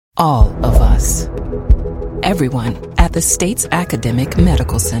All of us. Everyone at the state's academic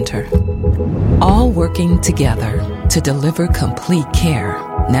medical center. All working together to deliver complete care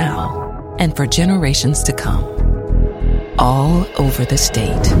now and for generations to come. All over the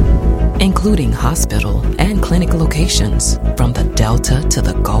state, including hospital and clinic locations from the Delta to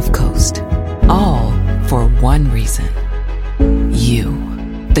the Gulf Coast. All for one reason. You,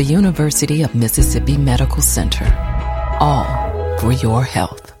 the University of Mississippi Medical Center. All for your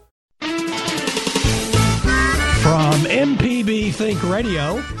health. From MPB Think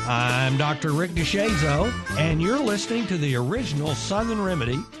Radio, I'm Dr. Rick DeShazo, and you're listening to the original Southern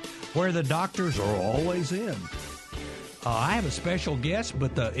Remedy, where the doctors are always in. I have a special guest,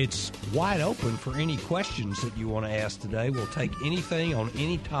 but it's wide open for any questions that you want to ask today. We'll take anything on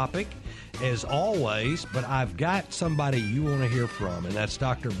any topic, as always, but I've got somebody you want to hear from, and that's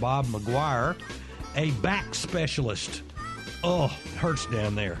Dr. Bob McGuire, a back specialist. Oh, it hurts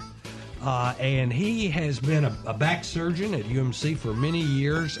down there. And he has been a back surgeon at UMC for many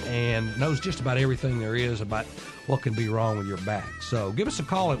years and knows just about everything there is about what can be wrong with your back. So give us a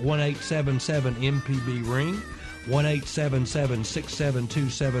call at 1-877-MPB-RING,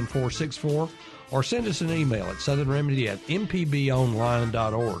 1-877-672-7464, or send us an email at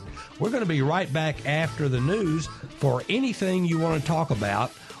southernremedy@mpbonline.org. We're going to be right back after the news for anything you want to talk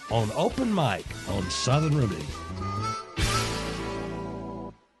about on Open Mic on Southern Remedy.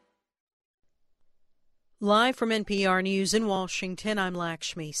 Live from NPR News in Washington, I'm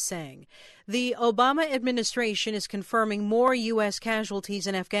Lakshmi Singh. The Obama administration is confirming more U.S. casualties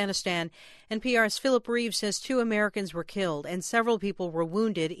in Afghanistan. NPR's Philip Reeves says 2 Americans were killed and several people were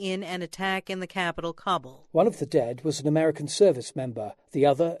wounded in an attack in the capital, Kabul. One of the dead was an American service member, the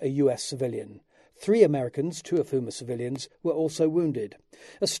other a U.S. civilian. 3 Americans, 2 of whom are civilians, were also wounded.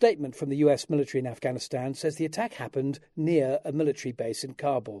 A statement from the U.S. military in Afghanistan says the attack happened near a military base in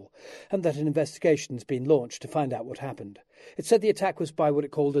Kabul and that an investigation has been launched to find out what happened. It said the attack was by what it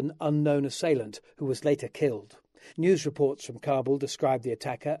called an unknown assailant who was later killed. News reports from Kabul described the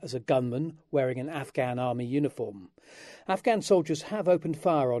attacker as a gunman wearing an Afghan army uniform. Afghan soldiers have opened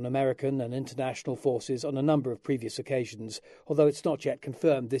fire on American and international forces on a number of previous occasions, although it's not yet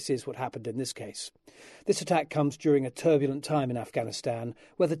confirmed this is what happened in this case. This attack comes during a turbulent time in Afghanistan,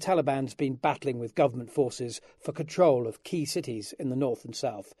 where the Taliban's been battling with government forces for control of key cities in the north and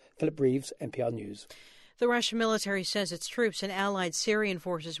south. Philip Reeves, NPR News. The Russian military says its troops and allied Syrian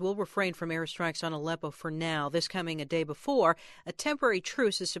forces will refrain from airstrikes on Aleppo for now, this coming a day before a temporary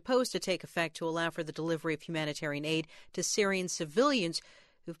truce is supposed to take effect to allow for the delivery of humanitarian aid to Syrian civilians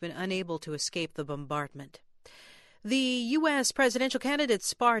who've been unable to escape the bombardment. The U.S. presidential candidates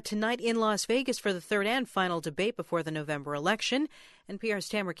spar tonight in Las Vegas for the third and final debate before the November election. NPR's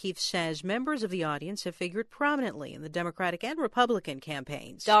Tamara Keith says members of the audience have figured prominently in the Democratic and Republican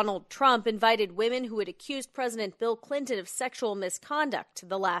campaigns. Donald Trump invited women who had accused President Bill Clinton of sexual misconduct to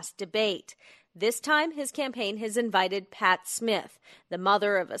the last debate. This time, his campaign has invited Pat Smith, the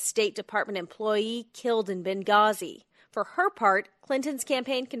mother of a State Department employee killed in Benghazi. For her part, Clinton's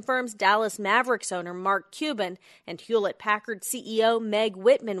campaign confirms Dallas Mavericks owner Mark Cuban and Hewlett-Packard CEO Meg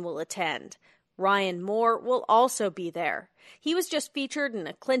Whitman will attend. Ryan Moore will also be there. He was just featured in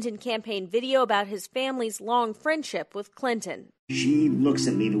a Clinton campaign video about his family's long friendship with Clinton. She looks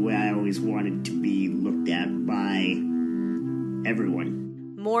at me the way I always wanted to be looked at by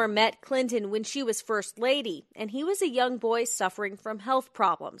everyone. Moore met Clinton when she was First Lady, and he was a young boy suffering from health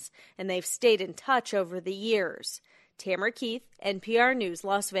problems, and they've stayed in touch over the years. Tamara Keith, NPR News,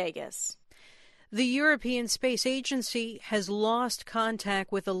 Las Vegas. The European Space Agency has lost contact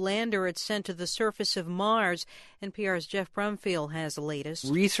with a lander it sent to the surface of Mars. NPR's Jeff Brumfield has the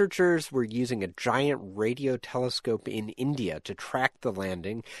latest. Researchers were using a giant radio telescope in India to track the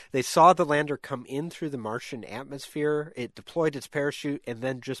landing. They saw the lander come in through the Martian atmosphere. It deployed its parachute, and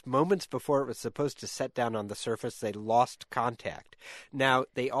then just moments before it was supposed to set down on the surface, they lost contact. Now,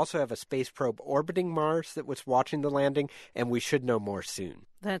 they also have a space probe orbiting Mars that was watching the landing, and we should know more soon.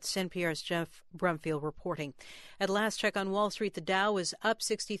 That's NPR's Jeff Brumfield reporting. At last check on Wall Street, the Dow is up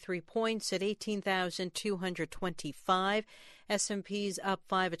 63 points at 18,225. S&P's up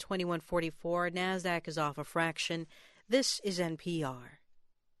 5 at 2144. NASDAQ is off a fraction. This is NPR.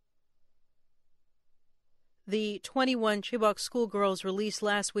 The 21 Chibok schoolgirls released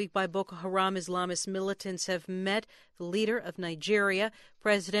last week by Boko Haram Islamist militants have met the leader of Nigeria.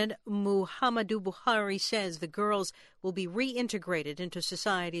 President Muhammadu Buhari says the girls will be reintegrated into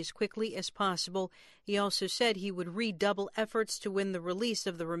society as quickly as possible. He also said he would redouble efforts to win the release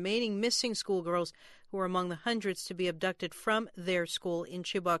of the remaining missing schoolgirls who are among the hundreds to be abducted from their school in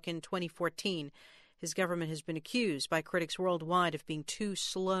Chibok in 2014. His government has been accused by critics worldwide of being too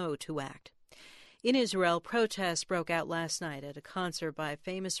slow to act. In Israel, protests broke out last night at a concert by a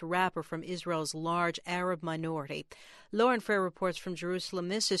famous rapper from Israel's large Arab minority. Lauren Frere reports from Jerusalem.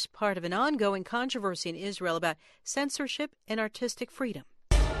 This is part of an ongoing controversy in Israel about censorship and artistic freedom.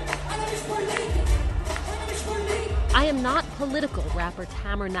 I am not political, rapper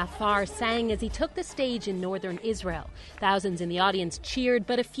Tamer Nafar sang as he took the stage in northern Israel. Thousands in the audience cheered,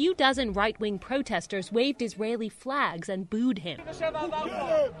 but a few dozen right-wing protesters waved Israeli flags and booed him.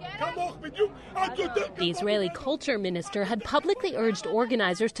 The Israeli culture minister had publicly urged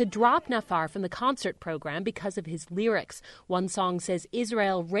organizers to drop Nafar from the concert program because of his lyrics. One song says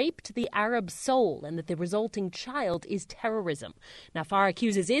Israel raped the Arab soul and that the resulting child is terrorism. Nafar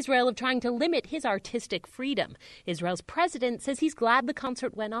accuses Israel of trying to limit his artistic freedom. Israel's president says he's glad the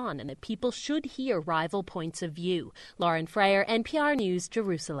concert went on and that people should hear rival points of view. Lauren Frere, NPR News,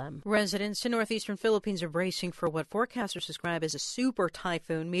 Jerusalem. Residents in northeastern Philippines are bracing for what forecasters describe as a super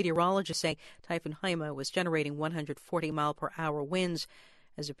typhoon. Meteorologists say Typhoon Haima was generating 140-mile-per-hour winds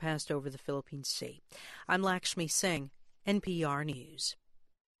as it passed over the Philippine Sea. I'm Lakshmi Singh, NPR News.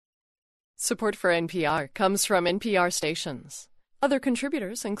 Support for NPR comes from NPR stations. Other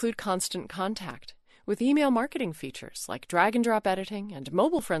contributors include Constant Contact, with email marketing features like drag-and-drop editing and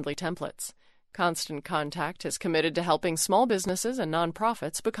mobile-friendly templates. Constant Contact is committed to helping small businesses and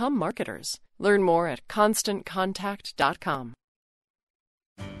nonprofits become marketers. Learn more at ConstantContact.com.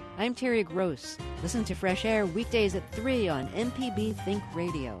 I'm Terry Gross. Listen to Fresh Air weekdays at 3 on MPB Think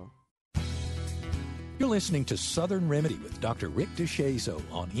Radio. You're listening to Southern Remedy with Dr. Rick DeShazo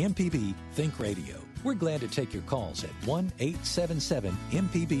on MPB Think Radio. We're glad to take your calls at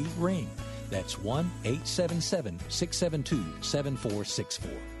 1-877-MPB-RING. That's 1-877-672-7464.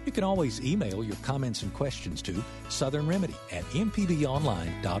 You can always email your comments and questions to Southern Remedy at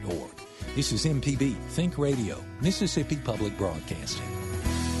mpbonline.org. This is MPB Think Radio, Mississippi Public Broadcasting.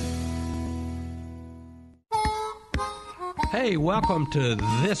 Hey, welcome to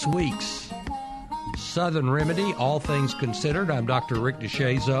this week's Southern Remedy, All Things Considered. I'm Dr. Rick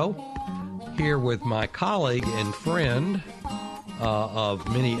DeShazo, here with my colleague and friend of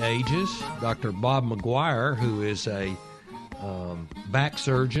many ages, Dr. Bob McGuire, who is a back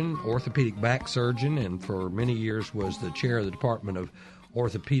surgeon, orthopedic back surgeon, and for many years was the chair of the Department of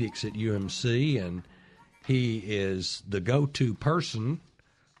Orthopedics at UMC, and he is the go-to person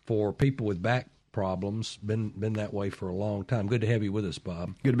for people with back problems. Been that way for a long time. Good to have you with us,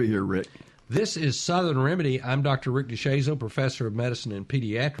 Bob. Good to be here, Rick. This is Southern Remedy. I'm Dr. Rick DeShazo, professor of medicine and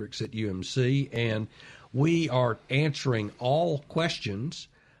pediatrics at UMC, and we are answering all questions,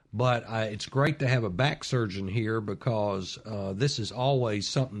 but it's great to have a back surgeon here because this is always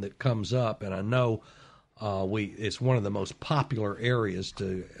something that comes up, and I know it's one of the most popular areas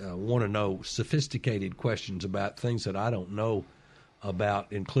to want to know sophisticated questions about things that I don't know about,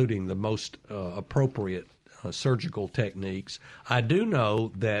 including the most appropriate surgical techniques. I do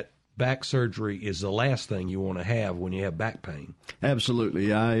know that back surgery is the last thing you want to have when you have back pain. Absolutely.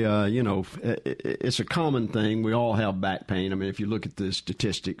 It's a common thing. We all have back pain. I mean, if you look at the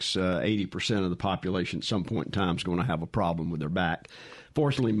statistics, 80% of the population at some point in time is going to have a problem with their back.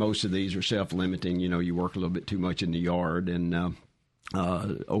 Fortunately, most of these are self-limiting. You work a little bit too much in the yard and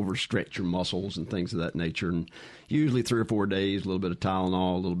overstretch your muscles and things of that nature. And usually 3 or 4 days, a little bit of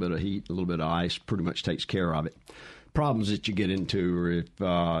Tylenol, a little bit of heat, a little bit of ice pretty much takes care of it. Problems that you get into are if,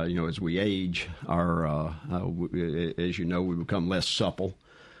 as we age, as you know, we become less supple.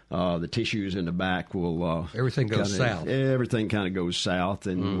 The tissues in the back will... everything goes south. Everything kind of goes south,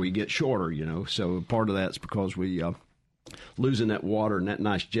 and we get shorter, So part of that's because we... losing that water and that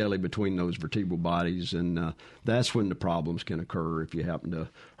nice jelly between those vertebral bodies, and that's when the problems can occur if you happen to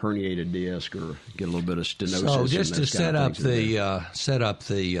herniate a disc or get a little bit of stenosis. So just to set up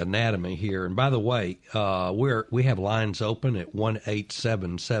the anatomy here, and by the way, we have lines open at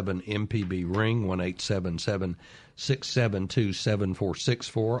 1-877-MPB-RING,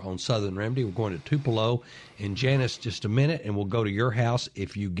 1-877-672-7464 on Southern Remedy. We're going to Tupelo in just a minute, and we'll go to your house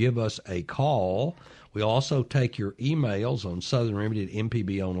if you give us a call. We also take your emails on Southern Remedy at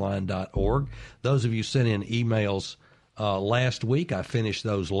mpbonline.org. Those of you sent in emails last week, I finished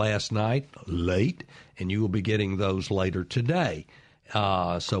those last night late, and you will be getting those later today.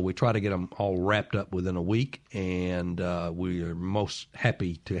 So we try to get them all wrapped up within a week, and we are most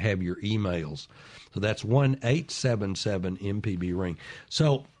happy to have your emails. So that's 1-877-MPB-RING.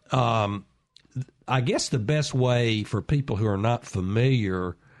 So I guess the best way for people who are not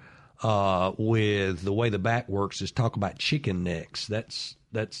familiar with the way the back works is talk about chicken necks. That's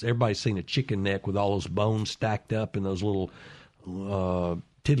everybody's seen a chicken neck with all those bones stacked up in those little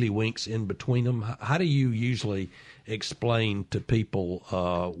tiddlywinks in between them? How do you usually explain to people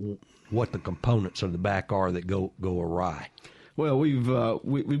what the components of the back are that go awry? Well, we've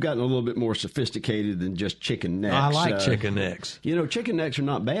gotten a little bit more sophisticated than just chicken necks. I like chicken necks. Chicken necks are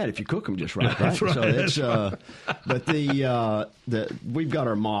not bad if you cook them just right. That's right. So but we've got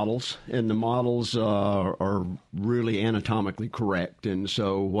our models, and the models are really anatomically correct. And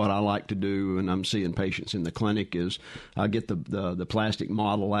so what I like to do, and I'm seeing patients in the clinic, is I get the plastic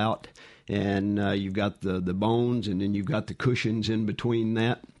model out, and you've got the bones, and then you've got the cushions in between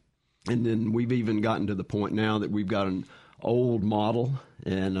that, and then we've even gotten to the point now that we've got an old model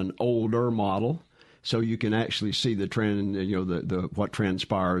and an older model, so you can actually see the trend, the what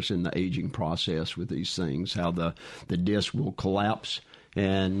transpires in the aging process with these things, how the disc will collapse,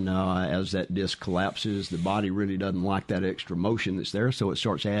 and as that disc collapses, the body really doesn't like that extra motion that's there, so it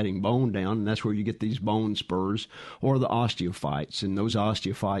starts adding bone down, and that's where you get these bone spurs or the osteophytes, and those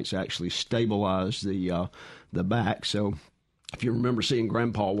osteophytes actually stabilize the back. So if you remember seeing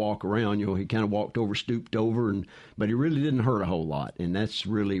Grandpa walk around, he kind of walked over, stooped over, but he really didn't hurt a whole lot. And that's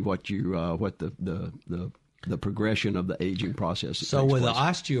really what the progression of the aging process. So with the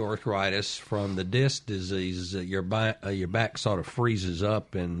osteoarthritis from the disc disease, your back sort of freezes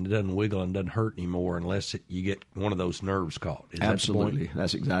up and doesn't wiggle and doesn't hurt anymore unless you get one of those nerves caught. Absolutely.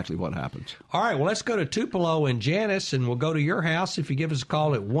 That's exactly what happens. All right, well, let's go to Tupelo and Janice, and we'll go to your house if you give us a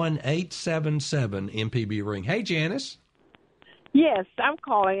call at 1-877-MPB-RING. Hey, Janice. Yes, I'm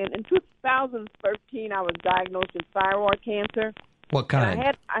calling. In 2013, I was diagnosed with thyroid cancer. What kind?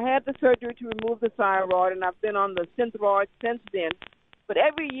 And I had the surgery to remove the thyroid, and I've been on the Synthroid since then. But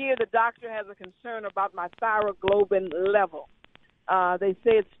every year, the doctor has a concern about my thyroglobin level. They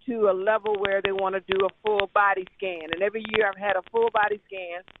say it's to a level where they want to do a full body scan. And every year, I've had a full body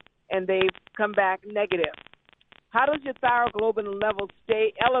scan, and they've come back negative. How does your thyroglobin level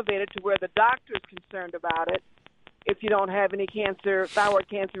stay elevated to where the doctor is concerned about it if you don't have any thyroid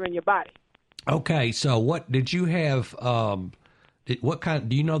cancer in your body? Okay, so what did you have? What kind?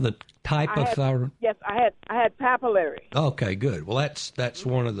 Do you know the type of thyroid? Yes, I had papillary. Okay, good. Well, that's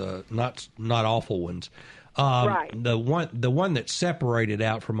one of the not awful ones. Right. The one that's separated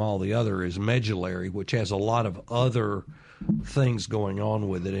out from all the other is medullary, which has a lot of other things going on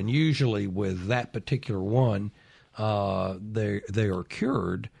with it, and usually with that particular one, they are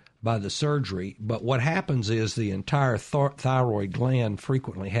cured by the surgery, but what happens is the entire thyroid gland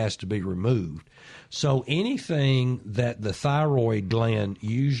frequently has to be removed. So anything that the thyroid gland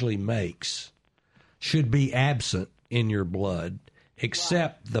usually makes should be absent in your blood,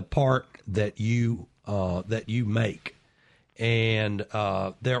 except the part that you make. And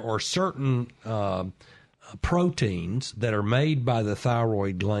there are certain proteins that are made by the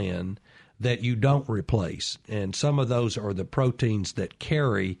thyroid gland that you don't replace. And some of those are the proteins that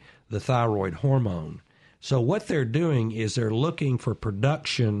carry the thyroid hormone. So what they're doing is they're looking for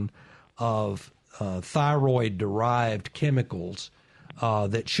production of thyroid-derived chemicals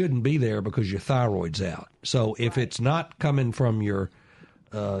that shouldn't be there because your thyroid's out. So if it's not coming from your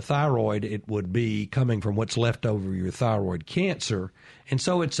thyroid, it would be coming from what's left over your thyroid cancer. And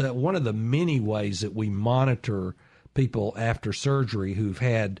so it's one of the many ways that we monitor people after surgery who've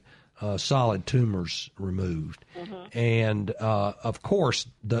had solid tumors removed. Mm-hmm. And, of course,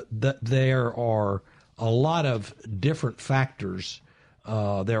 there are a lot of different factors.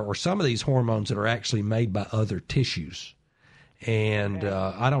 There are some of these hormones that are actually made by other tissues. And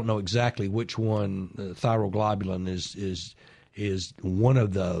I don't know exactly which one, thyroglobulin is one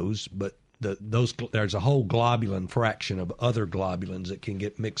of those, but there's a whole globulin fraction of other globulins that can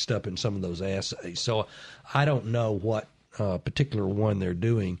get mixed up in some of those assays. So I don't know what particular one they're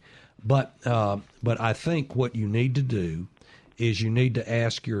doing. But I think what you need to do is you need to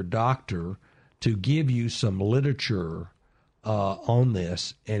ask your doctor to give you some literature on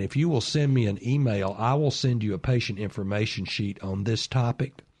this. And if you will send me an email, I will send you a patient information sheet on this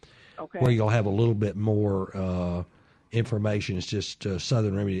topic, where you'll have a little bit more information. It's just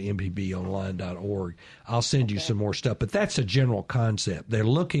Southern Remedy at mpbonline.org. I'll send you some more stuff. But that's a general concept. They're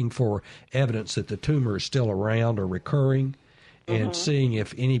looking for evidence that the tumor is still around or recurring, and seeing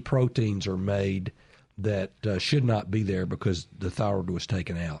if any proteins are made that should not be there because the thyroid was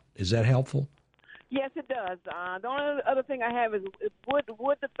taken out. Is that helpful? Yes, it does. The only other thing I have is would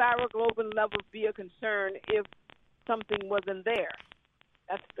the thyroglobin levels be a concern if something wasn't there?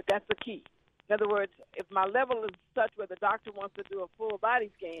 That's the key. In other words, if my level is such where the doctor wants to do a full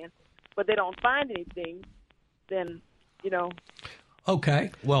body scan, but they don't find anything, then,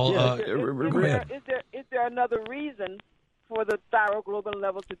 Okay. Well, go ahead. Is there another reason for the thyroglobin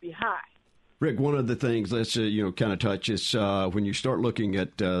level to be high? Rick, one of the things, let's kind of touch is when you start looking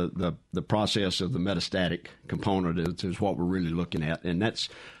at the process of the metastatic component is what we're really looking at, and that's,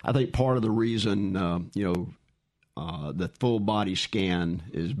 I think, part of the reason the full body scan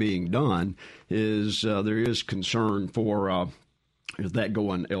is being done is there is concern for is that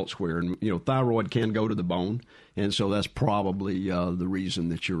going elsewhere, and thyroid can go to the bone, and so that's probably the reason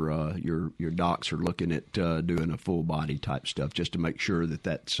that your docs are looking at doing a full body type stuff, just to make sure that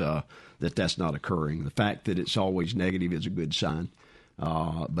that's not occurring. The fact that it's always negative is a good sign,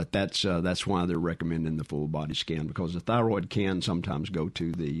 but that's why they're recommending the full body scan, because the thyroid can sometimes go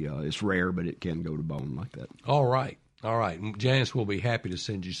to it's rare, but it can go to bone like that. All right. Janice will be happy to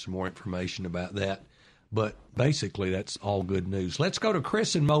send you some more information about that. But basically, that's all good news. Let's go to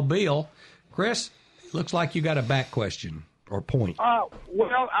Chris in Mobile. Chris, looks like you got a back question or point.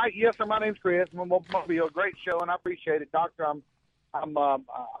 Yes, sir. My name's Chris. I'm from Mobile. Great show, and I appreciate it, Doctor. I'm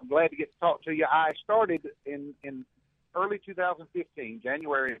glad to get to talk to you. I started in early 2015,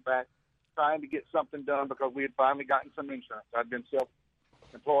 January, in fact, trying to get something done because we had finally gotten some insurance. I'd been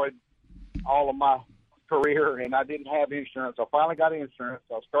self-employed all of my career, and I didn't have insurance. I finally got insurance.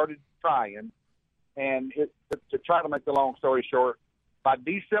 So I started trying. And to try to make the long story short, by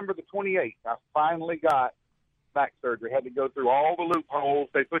December the 28th, I finally got back surgery. Had to go through all the loopholes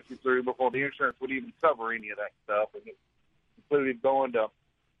they put you through before the insurance would even cover any of that stuff. And it included going to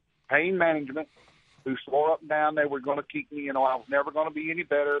pain management, who swore up and down they were going to keep me. I was never going to be any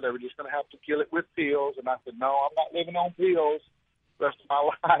better. They were just going to have to kill it with pills. And I said, no, I'm not living on pills the rest of my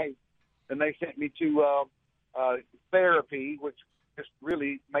life. And they sent me to therapy, which just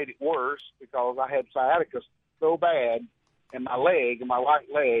really made it worse because I had sciatica so bad in my right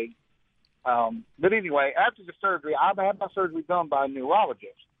leg. But anyway, after the surgery, I've had my surgery done by a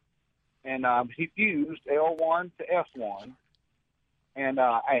neurologist, and he fused L1 to S1, and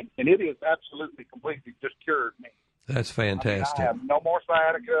it is absolutely completely just cured me. That's fantastic. I have no more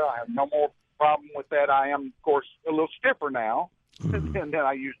sciatica. I have no more problem with that. I am, of course, a little stiffer now than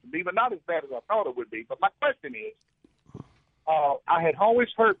I used to be, but not as bad as I thought it would be. But my question is, I had always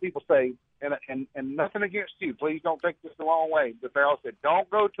heard people say, and nothing against you, please don't take this the wrong way, but they all said, don't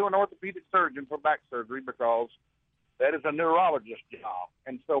go to an orthopedic surgeon for back surgery because that is a neurologist's job.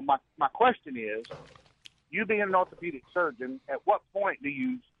 And so my question is, you being an orthopedic surgeon, at what point do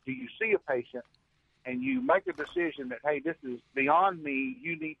you see a patient and you make a decision that, hey, this is beyond me,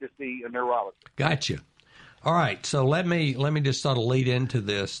 you need to see a neurologist? Gotcha. All right, so let me just sort of lead into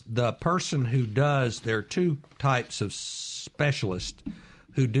this. The person who does, there are two types of specialists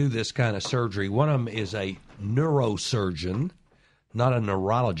who do this kind of surgery. One of them is a neurosurgeon, not a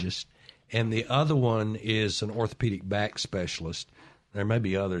neurologist, and the other one is an orthopedic back specialist. There may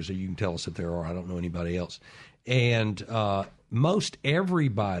be others, or you can tell us if there are. I don't know anybody else. And most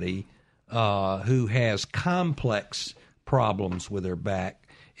everybody who has complex problems with their back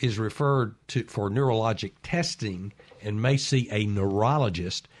is referred to for neurologic testing and may see a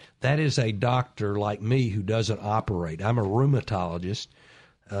neurologist. That is a doctor like me who doesn't operate. I'm a rheumatologist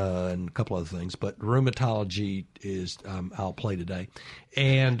and a couple other things, but rheumatology is I'll play today.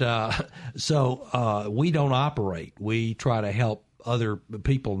 And so we don't operate. We try to help other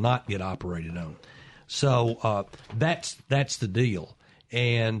people not get operated on. So that's the deal.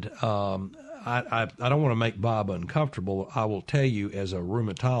 And I don't want to make Bob uncomfortable. I will tell you, as a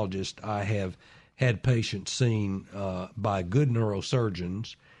rheumatologist, I have had patients seen by good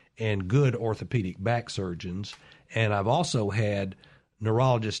neurosurgeons and good orthopedic back surgeons, and I've also had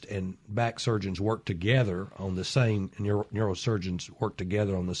neurologists and back surgeons work together on the same, neurosurgeons work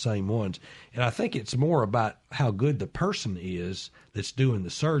together on the same ones. And I think it's more about how good the person is that's doing the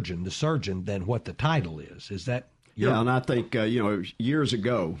surgeon, than what the title is. Is that? Yeah, and I think, years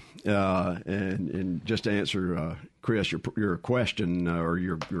ago, and just to answer, Chris, your question or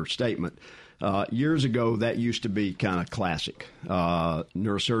your statement, years ago, that used to be kind of classic.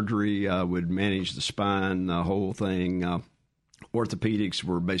 Neurosurgery would manage the spine, the whole thing. Orthopedics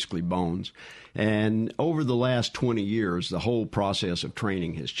were basically bones. And over the last 20 years, the whole process of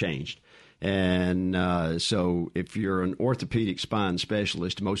training has changed. And so if you're an orthopedic spine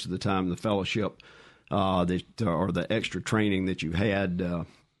specialist, most of the time the fellowship or the extra training that you had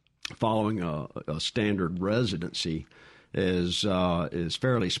following a standard residency is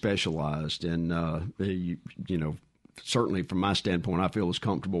fairly specialized. And, certainly from my standpoint, I feel as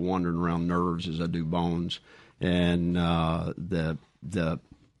comfortable wandering around nerves as I do bones. And the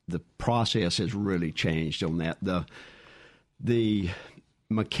process has really changed on that. The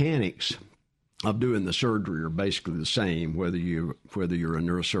mechanics doing the surgery are basically the same, whether you're a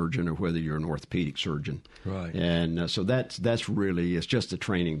neurosurgeon or whether you're an orthopedic surgeon. Right. And so that's really, it's just a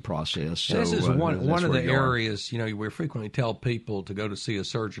training process. So, this is one of the areas, we frequently tell people to go to see a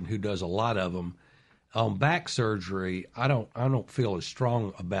surgeon who does a lot of them. On back surgery, I don't feel as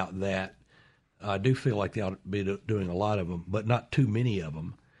strong about that. I do feel like they ought to be doing a lot of them, but not too many of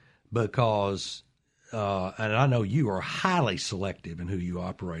them, because and I know you are highly selective in who you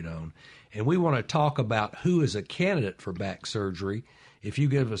operate on. And we want to talk about who is a candidate for back surgery. If you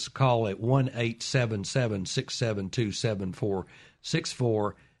give us a call at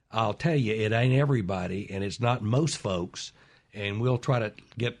 1-877-672-7464, I'll tell you it ain't everybody, and it's not most folks. And we'll try to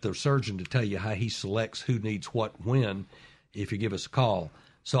get the surgeon to tell you how he selects who needs what when if you give us a call.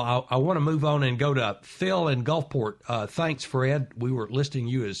 So I want to move on and go to Phil in Gulfport. Thanks, Fred. We were listing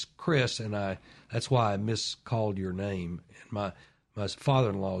you as Chris, and that's why I miscalled your name. And my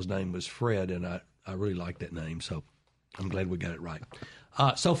father-in-law's name was Fred, and I really like that name, so I'm glad we got it right.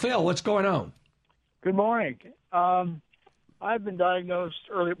 So, Phil, what's going on? Good morning. I've been diagnosed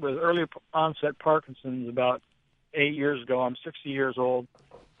with early onset Parkinson's about 8 years ago. I'm 60 years old.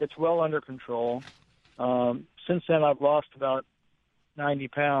 It's well under control. Since then, I've lost about 90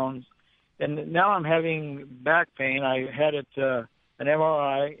 pounds, and now I'm having back pain. I had an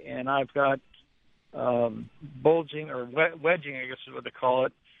MRI, and I've got bulging or wedging, I guess is what they call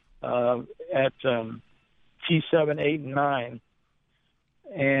it, at T7, 8, and 9.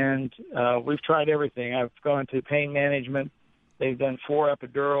 And we've tried everything. I've gone to pain management. They've done 4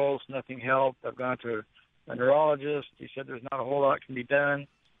 epidurals. Nothing helped. I've gone to a neurologist. He said there's not a whole lot can be done.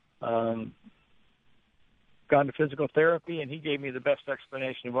 Gone to physical therapy, and he gave me the best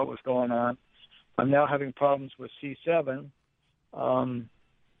explanation of what was going on. I'm now having problems with C7. And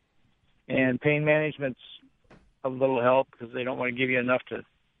pain management's a little help because they don't want to give you enough to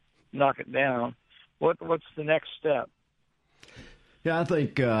knock it down. What's the next step? Yeah, I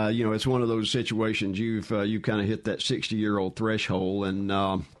think it's one of those situations you kind of hit that 60-year-old threshold, and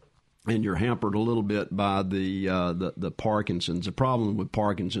you're hampered a little bit by the Parkinson's. The problem with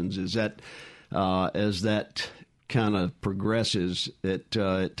Parkinson's is that as that kind of progresses, it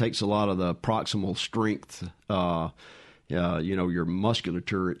takes a lot of the proximal strength. Your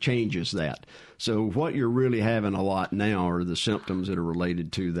musculature, it changes that. So what you're really having a lot now are the symptoms that are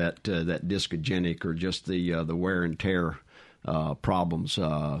related to that discogenic or just the wear and tear problems.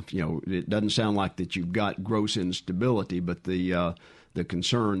 It doesn't sound like that you've got gross instability, but the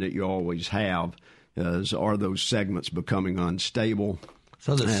concern that you always have are those segments becoming unstable.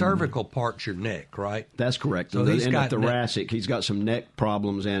 So the cervical part's your neck, right? That's correct. So he's got thoracic. He's got some neck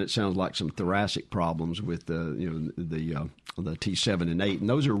problems, and it sounds like some thoracic problems with the T7 and 8, and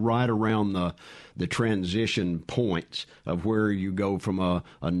those are right around the transition points of where you go from a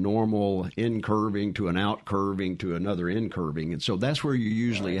normal incurving to an outcurving to another incurving, and so that's where you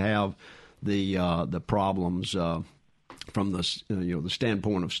usually have the problems from the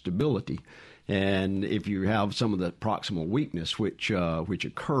standpoint of stability. And if you have some of the proximal weakness, which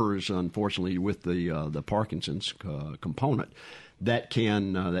occurs unfortunately with the Parkinson's component, that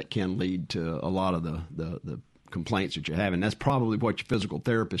can lead to a lot of the complaints that you're having. That's probably what your physical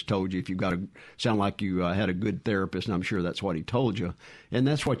therapist told you. If you've got sound like you had a good therapist, and I'm sure that's what he told you. And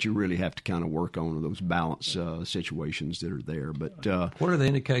that's what you really have to kind of work on, those balance situations that are there. But what are the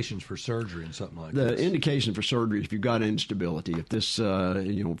indications for surgery and something like that? The indication for surgery is if you've got instability, if this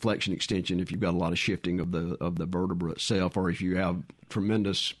flexion extension, if you've got a lot of shifting of the vertebra itself, or if you have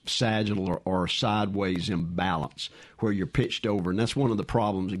tremendous sagittal or sideways imbalance where you're pitched over. And that's one of the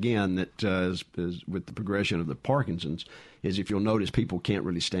problems, again, that is with the progression of the Parkinson's, is if you'll notice people can't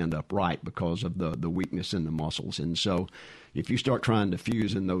really stand upright because of the weakness in the muscles. And so if you start trying to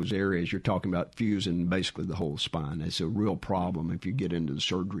fuse in those areas, you're talking about fusing basically the whole spine. It's a real problem if you get into the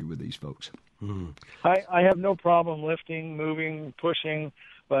surgery with these folks. Mm. I have no problem lifting, moving, pushing,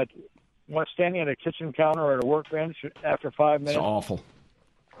 but standing at a kitchen counter or at a workbench after 5 minutes. It's awful.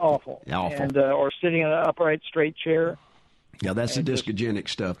 Awful. Yeah, awful. And or sitting in an upright, straight chair. Yeah, that's the discogenic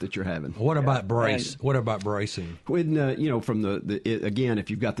stuff that you're having. What about brace? What about bracing? When from again, if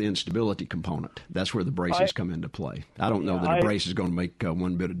you've got the instability component, that's where the braces come into play. I don't know that a brace is going to make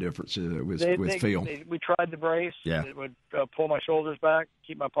one bit of difference with Phil. We tried the brace. Yeah. It would pull my shoulders back,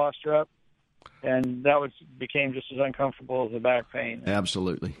 keep my posture up, and that became just as uncomfortable as the back pain.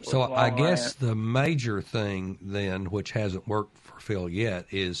 Absolutely. So I guess the major thing then, which hasn't worked for Phil yet,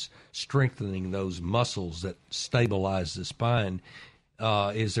 is strengthening those muscles that stabilize the spine.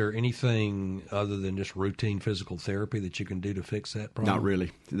 Is there anything other than just routine physical therapy that you can do to fix that problem? Not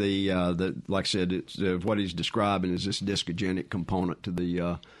really. The like I said, it's what he's describing is this discogenic component to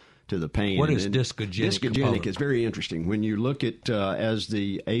the pain. What is and discogenic? Discogenic is very interesting. When you look at as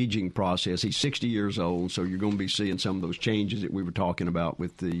the aging process, he's 60 years old, so you're going to be seeing some of those changes that we were talking about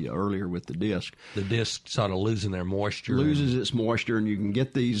with the earlier with the disc. The disc sort of losing their moisture. Loses its moisture, and you can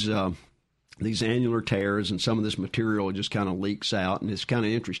get these annular tears, and some of this material just kind of leaks out. And it's kind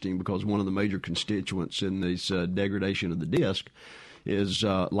of interesting because one of the major constituents in this degradation of the disc is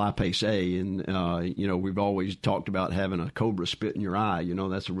lipase A. And, we've always talked about having a cobra spit in your eye.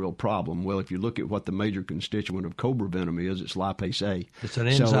 That's a real problem. Well, if you look at what the major constituent of cobra venom is, it's lipase A. It's an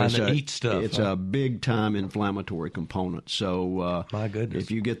enzyme that eats stuff. It's a big-time inflammatory component. So my goodness,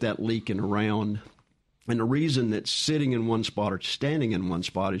 if you get that leaking around, and the reason that sitting in one spot or standing in one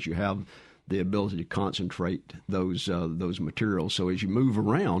spot is you have the ability to concentrate those materials. So as you move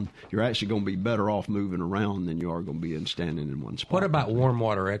around, you're actually going to be better off moving around than you are going to be standing in one spot. What about warm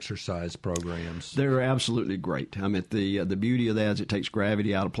water exercise programs? They're absolutely great. I mean, the beauty of that is it takes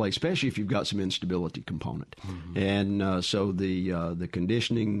gravity out of play, especially if you've got some instability component. Mm-hmm. And so the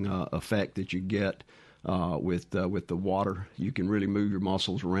conditioning effect that you get with the water, you can really move your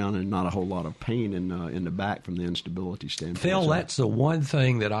muscles around and not a whole lot of pain in the back from the instability standpoint. Phil, that's the one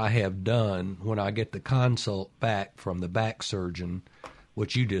thing that I have done when I get the consult back from the back surgeon,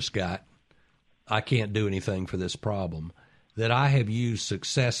 which you just got. I can't do anything for this problem, that I have used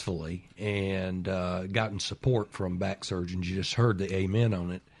successfully and gotten support from back surgeons. You just heard the amen on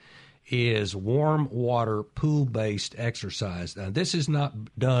it. Is warm water pool-based exercise. Now, this is not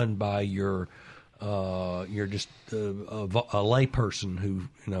done by you're just a lay person who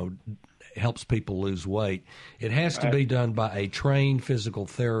helps people lose weight. It has to be done by a trained physical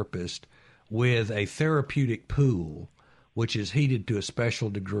therapist with a therapeutic pool, which is heated to a special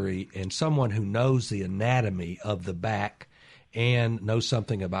degree, and someone who knows the anatomy of the back and knows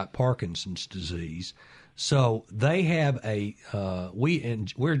something about Parkinson's disease. So they have we're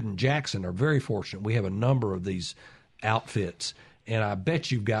in Jackson are very fortunate. We have a number of these outfits. And I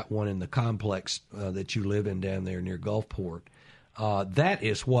bet you've got one in the complex that you live in down there near Gulfport. That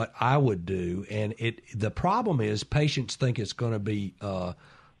is what I would do. And the problem is patients think it's going to be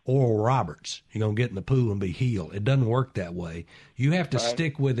Oral Roberts. You're going to get in the pool and be healed. It doesn't work that way. You have to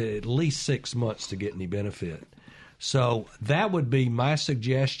stick with it at least 6 months to get any benefit. So that would be my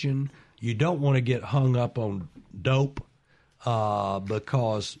suggestion. You don't want to get hung up on dope.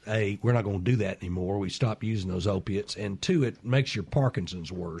 Because A, we're not going to do that anymore. We stopped using those opiates. And 2, it makes your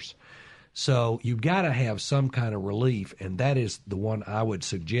Parkinson's worse. So you've got to have some kind of relief, and that is the one I would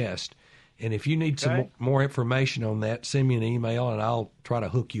suggest. And if you need some more information on that, send me an email, and I'll try to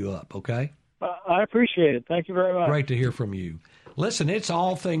hook you up, okay? I appreciate it. Thank you very much. Great to hear from you. Listen, it's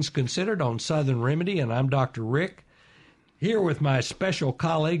All Things Considered on Southern Remedy, and I'm Dr. Rick, here with my special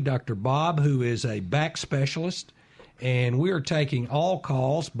colleague, Dr. Bob, who is a back specialist. And we are taking all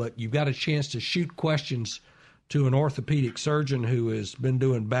calls, but you've got a chance to shoot questions to an orthopedic surgeon who has been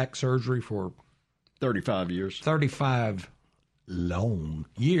doing back surgery for 35 years. 35 long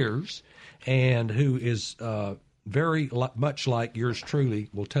years, and who is very much like yours truly,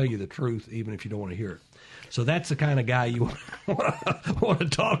 will tell you the truth even if you don't want to hear it. So that's the kind of guy you want to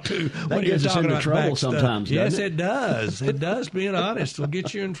talk to when you're talking about trouble sometimes. Yes, it does. It does. Being honest will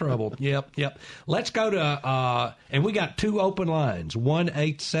get you in trouble. Yep. Let's go to and we got 2 open lines: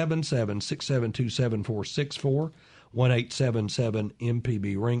 1-877-672-7464,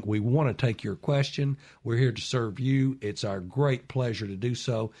 1-877-MPB-RING. We want to take your question. We're here to serve you. It's our great pleasure to do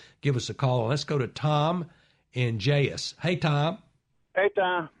so. Give us a call. Let's go to Tom in Jayus. Hey, Tom. Hey,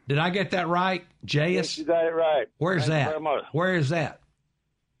 Tom. Did I get that right? Jayus? Yes, you got it right. Where's Thank that? you very much. Where is that?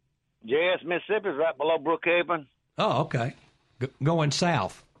 Jayus, Mississippi is right below Brookhaven. Oh, okay. Going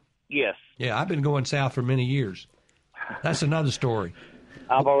south. Yes. Yeah, I've been going south for many years. That's another story.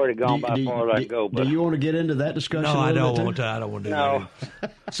 I've already gone by far as I go. But do you want to get into that discussion? No, I don't want to. I don't want to do that.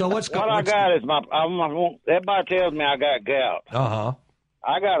 So what I got is everybody tells me I got gout. Uh-huh.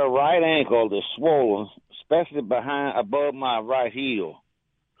 I got a right ankle that's swollen, especially above my right heel,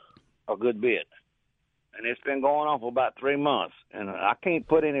 a good bit. And it's been going on for about 3 months. And I can't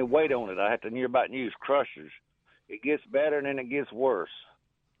put any weight on it. I have to use crushers. It gets better and then it gets worse.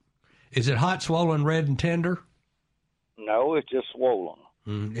 Is it hot, swollen, red, and tender? No, it's just swollen.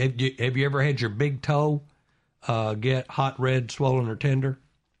 Have you ever had your big toe get hot, red, swollen, or tender?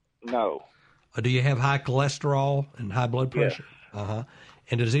 No. Do you have high cholesterol and high blood pressure? Yes. Uh-huh.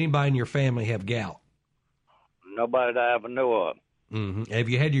 And does anybody in your family have gout? Nobody that I ever know of. Mm-hmm. Have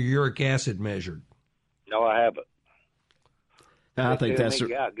you had your uric acid measured? No, I haven't. I think that's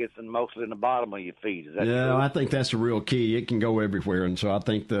gout gets mostly in the bottom of your feet. Is that yeah, true? I think that's the real key. It can go everywhere, and so I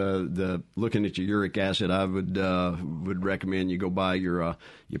think the looking at your uric acid, I would recommend you go by your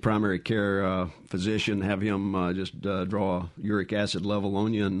primary care physician, have him just draw a uric acid level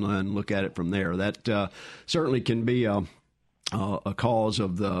on you, and look at it from there. That certainly can be a cause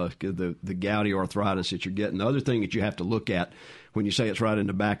of the gouty arthritis that you're getting. The other thing that you have to look at when you say it's right in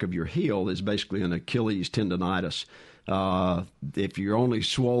the back of your heel is basically an Achilles tendonitis. If you're only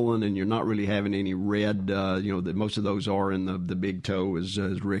swollen and you're not really having any red, that most of those are in the big toe, as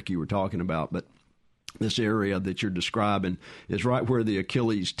Rick, you were talking about. But this area that you're describing is right where the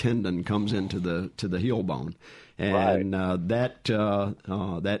Achilles tendon comes into the heel bone, and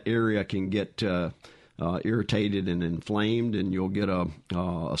that area can get irritated and inflamed, and you'll get a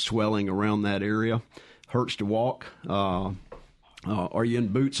swelling around that area. Hurts to walk. Are you in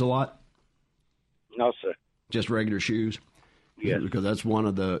boots a lot? No, sir. Just regular shoes? Yes. Because that's one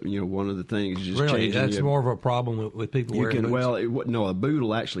of the things. Just really, changing that's more of a problem with people wearing boots? Well, a boot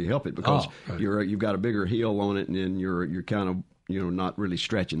will actually help it because you've got a bigger heel on it, and then you're kind of not really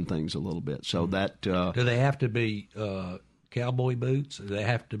stretching things a little bit. So that do they have to be cowboy boots? Do they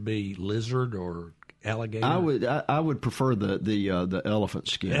have to be lizard or alligator? I would prefer the elephant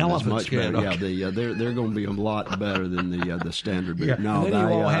skin. Elephant skin, better. okay. Yeah, they're going to be a lot better than the standard boot. Yeah. No, and then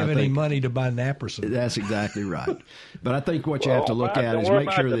you won't have any money to buy Naprosyn. That's exactly right. But I think what you have to look at is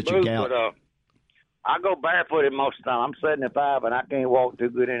make sure that you gout. I go barefooted most of the time. I'm 75 and I can't walk too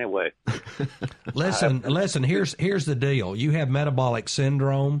good anyway. Listen. Here's the deal. You have metabolic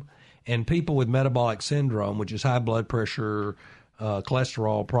syndrome, and people with metabolic syndrome, which is high blood pressure,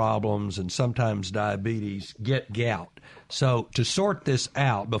 cholesterol problems, and sometimes diabetes, get gout. So to sort this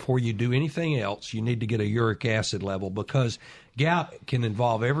out before you do anything else, you need to get a uric acid level, because gout can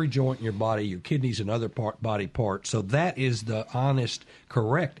involve every joint in your body, your kidneys and other body parts. So that is the honest,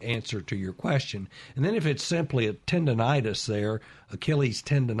 correct answer to your question. And then if it's simply a tendonitis there, Achilles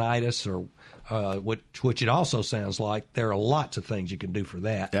tendonitis, or which it also sounds like, there are lots of things you can do for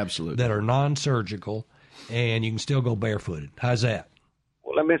that. Absolutely. That are non-surgical, and you can still go barefooted. How's that?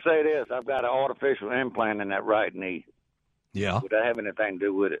 Well, let me say this. I've got an artificial implant in that right knee. Yeah. Would that have anything to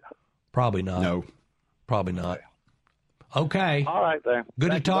do with it? Probably not. No. Probably not. Okay. All right, then.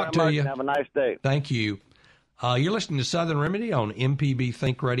 Good Thank to talk to you. Have a nice day. Thank you. You're listening to Southern Remedy on MPB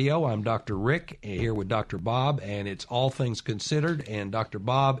Think Radio. I'm Dr. Rick, here with Dr. Bob, and it's All Things Considered. And Dr.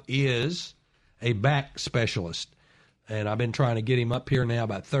 Bob is a back specialist. And I've been trying to get him up here now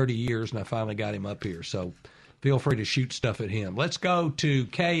about 30 years, and I finally got him up here. So feel free to shoot stuff at him. Let's go to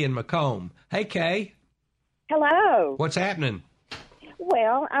Kay in Macomb. Hey, Kay. Hello. What's happening?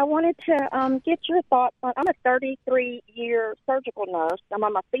 Well, I wanted to get your thoughts on, I'm a 33-year surgical nurse. I'm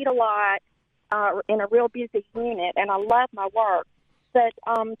on my feet a lot in a real busy unit, and I love my work. But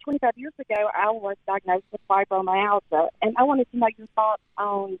 25 years ago, I was diagnosed with fibromyalgia, and I wanted to know your thoughts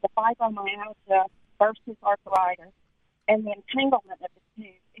on the fibromyalgia versus arthritis and the entanglement of the two.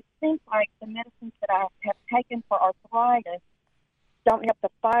 It seems like the medicines that I have taken for arthritis don't help the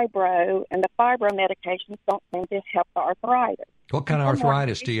fibro, and the fibro medications don't seem to help the arthritis. What kind of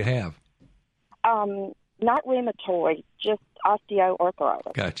arthritis do you have? Not rheumatoid, just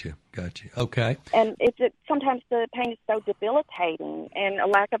osteoarthritis. Gotcha. Okay. And sometimes the pain is so debilitating and a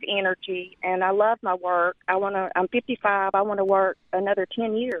lack of energy, and I love my work. I'm 55. I want to work another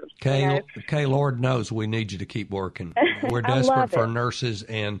 10 years. Okay, Lord knows we need you to keep working. We're desperate for nurses,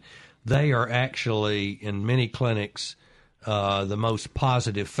 and they are actually, in many clinics, the most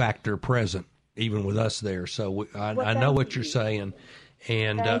positive factor present, even with us there. So I know what you're saying.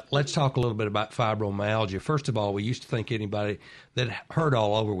 And let's talk a little bit about fibromyalgia. First of all, we used to think anybody that hurt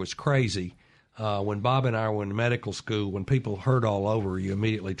all over was crazy. When Bob and I were in medical school, when people hurt all over, you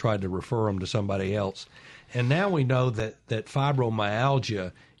immediately tried to refer them to somebody else. And now we know that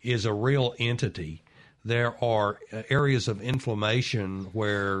fibromyalgia is a real entity. There are areas of inflammation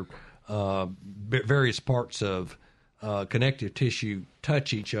where various parts of connective tissue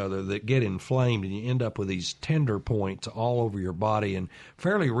touch each other that get inflamed, and you end up with these tender points all over your body in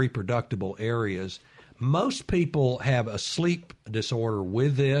fairly reproducible areas. Most people have a sleep disorder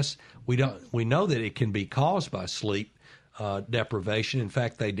with this. We know that it can be caused by sleep deprivation. In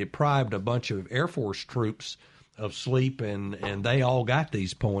fact, they deprived a bunch of Air Force troops of sleep, and they all got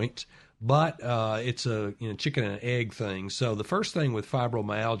these points. But it's a chicken and egg thing. So the first thing with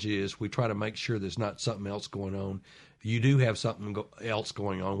fibromyalgia is we try to make sure there's not something else going on. You do have something else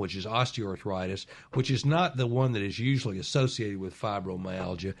going on, which is osteoarthritis, which is not the one that is usually associated with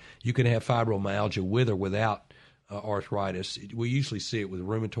fibromyalgia. You can have fibromyalgia with or without arthritis. We usually see it with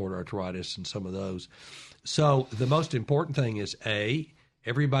rheumatoid arthritis and some of those. So the most important thing is,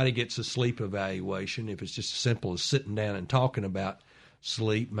 everybody gets a sleep evaluation. If it's just as simple as sitting down and talking about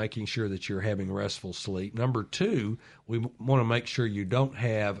sleep, making sure that you're having restful sleep. Number 2, we want to make sure you don't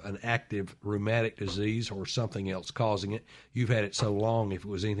have an active rheumatic disease or something else causing it. You've had it so long, if it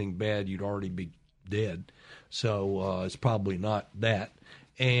was anything bad, you'd already be dead. So it's probably not that.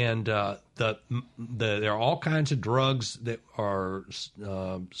 And there are all kinds of drugs that are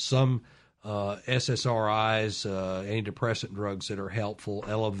some SSRIs, antidepressant drugs that are helpful,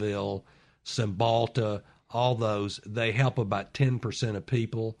 Elavil, Cymbalta, all those. They help about 10% of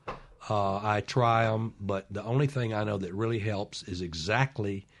people. I try them, but the only thing I know that really helps is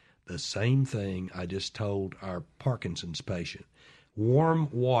exactly the same thing I just told our Parkinson's patient. Warm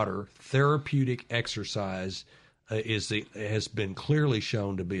water, therapeutic exercise has been clearly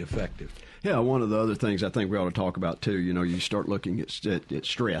shown to be effective. Yeah, one of the other things I think we ought to talk about too, you start looking at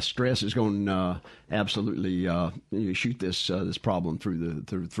stress. Stress is going to absolutely shoot this problem through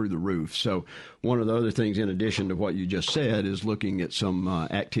the roof. So one of the other things, in addition to what you just said, is looking at some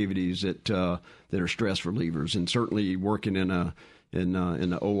activities that are stress relievers, and certainly working in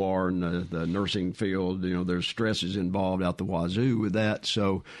the OR and the nursing field, there's stresses involved out the wazoo with that.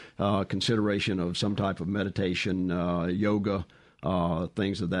 So consideration of some type of meditation, yoga,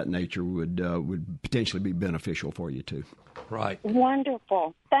 things of that nature would potentially be beneficial for you too. Right.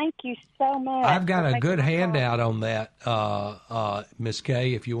 Wonderful. Thank you so much. I've got a good handout on that, Miss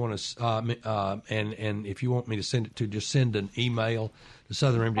Kay. If you want to, and if you want me to send it to, just send an email to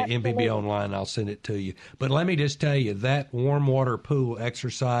Southern Remedy MPB Online. I'll send it to you. But let me just tell you, that warm water pool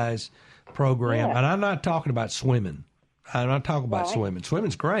exercise program, and I'm not talking about swimming. I'm not talking about swimming.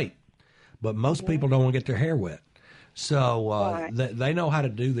 Swimming's great, but most people don't want to get their hair wet. So they know how to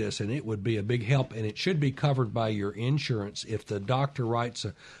do this, and it would be a big help, and it should be covered by your insurance. If the doctor writes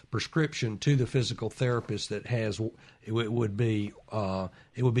a prescription to the physical therapist that has, it would be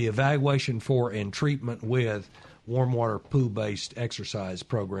evaluation for and treatment with warm water pool-based exercise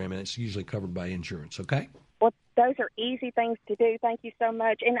program, and it's usually covered by insurance, okay? Well, those are easy things to do. Thank you so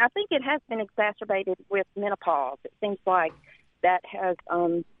much. And I think it has been exacerbated with menopause. It seems like that has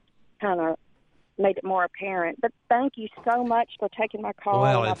kind of made it more apparent. But thank you so much for taking my call.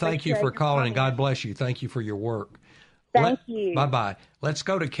 Well, and thank you for calling, and God bless you. Thank you for your work. Thank you. Bye-bye. Let's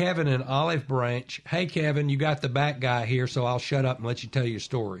go to Kevin in Olive Branch. Hey, Kevin, you got the back guy here, so I'll shut up and let you tell your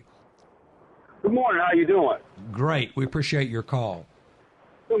story. Good morning. How you doing? Great. We appreciate your call.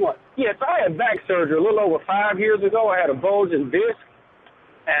 Good morning. Yes, I had back surgery a little over 5 years ago. I had a bulging disc,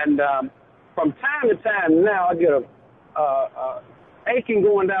 and from time to time now I get a aching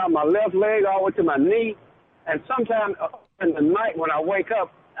going down my left leg all the way to my knee, and sometimes in the night when I wake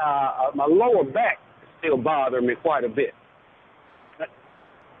up, my lower back still bothers me quite a bit.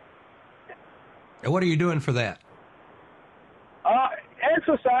 And what are you doing for that?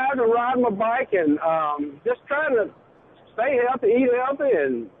 Exercise and riding my bike, and just trying to stay healthy, eat healthy,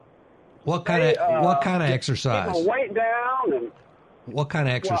 and what kind of exercise? Keep my weight down, and what kind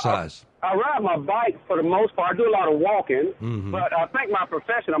of exercise? I ride my bike for the most part. I do a lot of walking, but I think my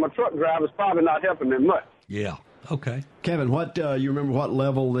profession, I'm a truck driver, is probably not helping me much. Yeah. Okay. Kevin, you remember what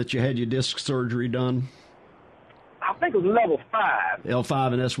level that you had your disc surgery done? I think it was level 5.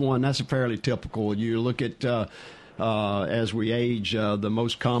 L5 and S1. That's fairly typical. You look at as we age, the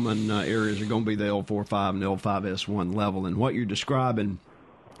most common areas are going to be the L4-5 and L5-S1 level, and what you're describing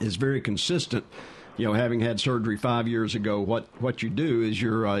is very consistent. Having had surgery 5 years ago, what you do is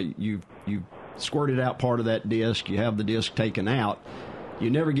you squirted out part of that disc. You have the disc taken out. You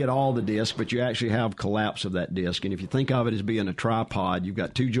never get all the disc, but you actually have collapse of that disc. And if you think of it as being a tripod, you've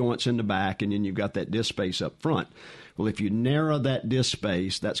got 2 joints in the back, and then you've got that disc space up front. Well, if you narrow that disc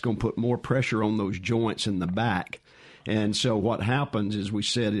space, that's going to put more pressure on those joints in the back. And so what happens is, we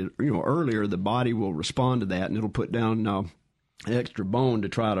said earlier, the body will respond to that, and it'll put down extra bone to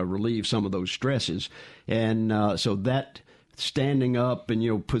try to relieve some of those stresses. And so that standing up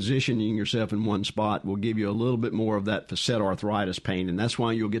and positioning yourself in one spot will give you a little bit more of that facet arthritis pain, and that's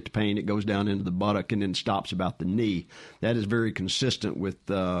why you'll get the pain that goes down into the buttock and then stops about the knee. That is very consistent with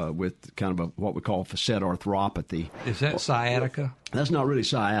kind of what we call facet arthropathy. Is that sciatica? That's not really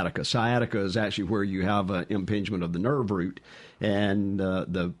sciatica. Sciatica is actually where you have an impingement of the nerve root, and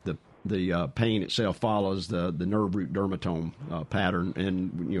the pain itself follows the nerve root dermatome pattern,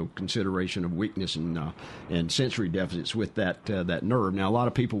 and consideration of weakness and sensory deficits with that nerve. Now, a lot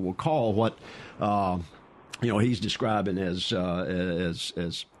of people will call what he's describing as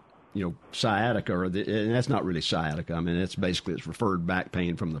sciatica, and that's not really sciatica. I mean, it's referred back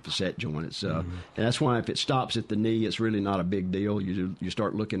pain from the facet joint. It's and that's why if it stops at the knee, it's really not a big deal. You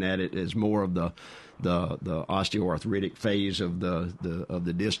start looking at it as more of the osteoarthritic phase of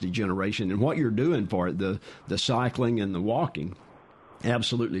the disc degeneration, and what you're doing for it, the cycling and the walking.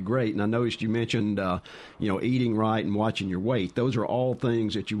 Absolutely great. And I noticed you mentioned, eating right and watching your weight. Those are all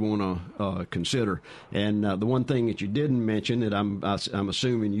things that you want to consider. And the one thing that you didn't mention that I'm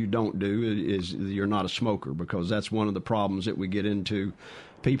assuming you don't do is you're not a smoker, because that's one of the problems that we get into.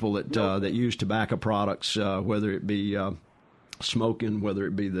 People that use tobacco products, whether it be smoking, whether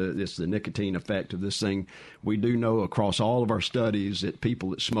it be the nicotine effect of this thing. We do know across all of our studies that people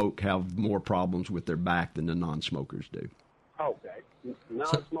that smoke have more problems with their back than the non-smokers do. Okay.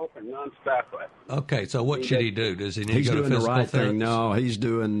 Non-smoker, non-tobacco. Okay, so what should he do? Does he need to go to physical the right therapy? thing. No, he's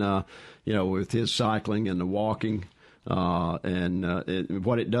doing, with his cycling and the walking. What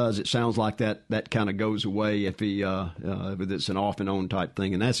it does, it sounds like that kind of goes away if it's an off and on type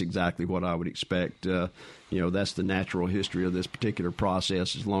thing, and that's exactly what I would expect. That's the natural history of this particular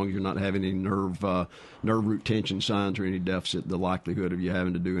process. As long as you're not having any nerve root tension signs or any deficit, the likelihood of you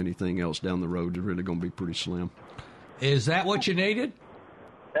having to do anything else down the road is really going to be pretty slim. Is that what you needed?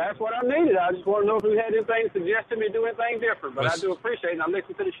 That's what I needed. I just want to know if you had anything suggesting me do anything different. But I do appreciate it, and I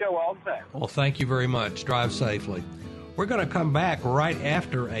listen to the show all the time. Well, thank you very much. Drive safely. We're going to come back right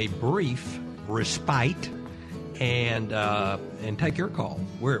after a brief respite and take your call.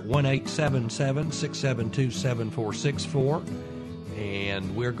 We're at 1-877-672-7464,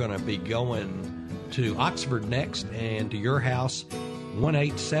 and we're going to be going to Oxford next and to your house,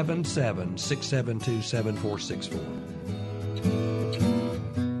 1-877-672-7464.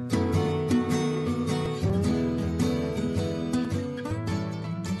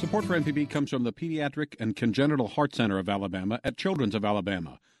 Support for MPB comes from the Pediatric and Congenital Heart Center of Alabama at Children's of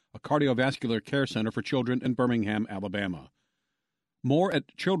Alabama, a cardiovascular care center for children in Birmingham, Alabama. More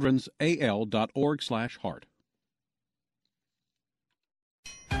at childrensal.org/heart.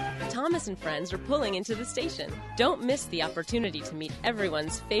 Thomas and friends are pulling into the station. Don't miss the opportunity to meet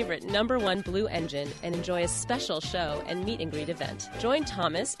everyone's favorite #1 Blue Engine and enjoy a special show and meet and greet event. Join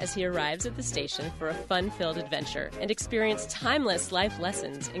Thomas as he arrives at the station for a fun-filled adventure and experience timeless life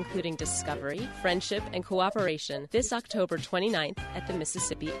lessons, including discovery, friendship, and cooperation, this October 29th at the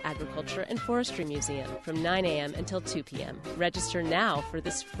Mississippi Agriculture and Forestry Museum from 9 a.m. until 2 p.m. Register now for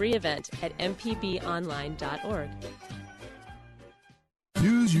this free event at mpbonline.org.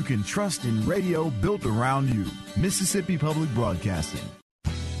 News you can trust in radio built around you. Mississippi Public Broadcasting.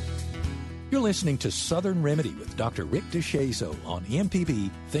 You're listening to Southern Remedy with Dr. Rick DeShazo on MPB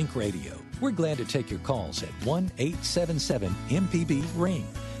Think Radio. We're glad to take your calls at 1-877-MPB-RING.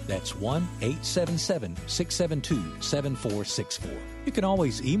 That's 1-877-672-7464. You can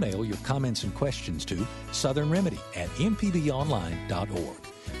always email your comments and questions to southernremedy@mpbonline.org.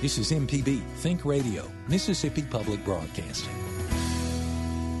 This is MPB Think Radio, Mississippi Public Broadcasting.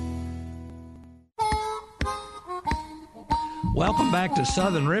 Welcome back to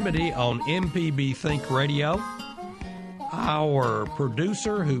Southern Remedy on MPB Think Radio. Our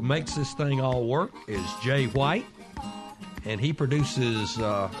producer who makes this thing all work is Jay White, and he produces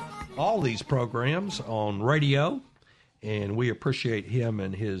all these programs on radio, and we appreciate him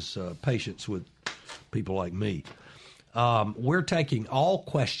and his patience with people like me. We're taking all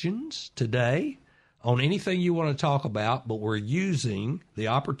questions today on anything you want to talk about, but we're using the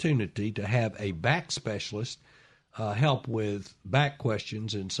opportunity to have a back specialist help with back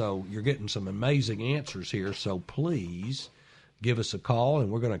questions, and so you're getting some amazing answers here, so please give us a call, and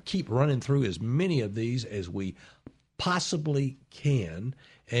we're going to keep running through as many of these as we possibly can,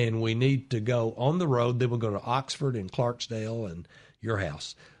 and we need to go on the road. Then we'll go to Oxford and Clarksdale and your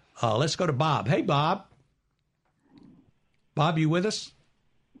house. Let's go to Bob. Hey, Bob. Bob, you with us?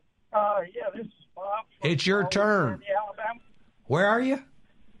 Yeah, this is Bob. It's your turn. Alabama. Where are you?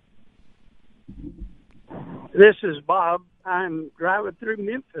 This is Bob. I'm driving through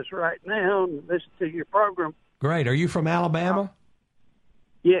Memphis right now and listen to your program. Great. Are you from Alabama?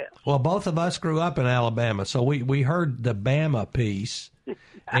 Yes. Well, both of us grew up in Alabama, so we heard the Bama piece,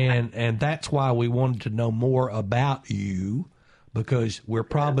 and that's why we wanted to know more about you, because we're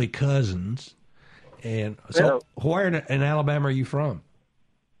probably cousins. And so, where in Alabama are you from?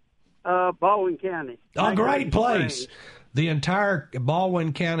 Baldwin County. Oh, great place. The entire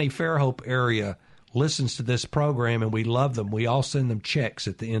Baldwin County Fairhope area listens to this program, and we love them. We all send them checks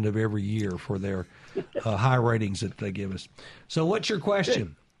at the end of every year for their high ratings that they give us. So what's your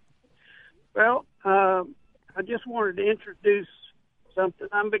question? Well, I just wanted to introduce something.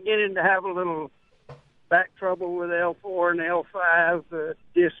 I'm beginning to have a little back trouble with L4 and L5,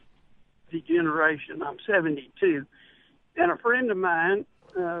 disc degeneration. I'm 72. And a friend of mine,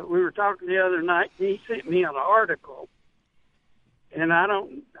 we were talking the other night, and he sent me an article. And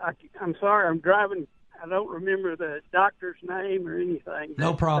I'm sorry, I'm driving. I don't remember the doctor's name or anything.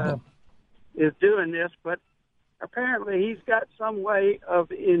 No problem. Is doing this, but apparently he's got some way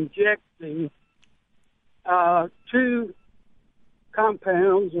of injecting two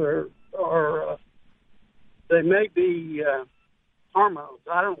compounds or they may be hormones,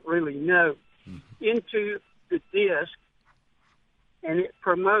 I don't really know, into the disc, and it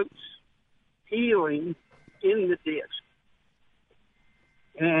promotes healing in the disc.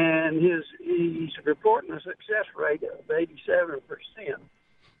 And he's reporting a success rate of 87%.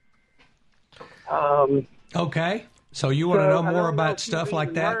 Okay, so you want to know more about stuff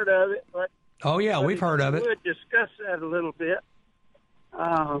like that? Heard of it, but we've heard of it. We'll discuss that a little bit.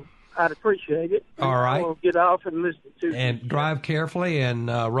 I'd appreciate it. All right. We'll get off and listen to and drive carefully and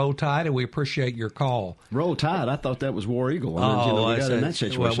roll tide, and we appreciate your call. Roll Tide? I thought that was War Eagle. We got in that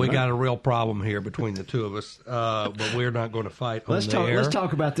situation. Well, we got a real problem here between the two of us, but we're not going to fight on the air. Let's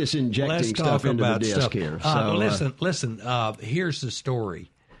talk about this injecting stuff into the disc here. Listen, here's the story.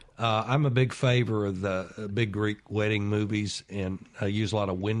 I'm a big favor of the big Greek wedding movies, and I use a lot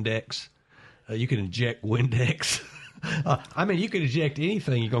of Windex. You can inject Windex. You can inject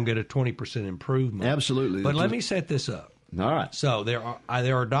anything, you're going to get a 20% improvement. Absolutely. But let me set this up. All right. So there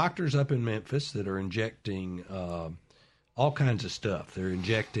are doctors up in Memphis that are injecting all kinds of stuff. They're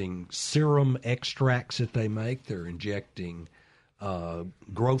injecting serum extracts that they make. They're injecting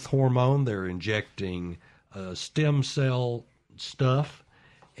growth hormone. They're injecting stem cell stuff.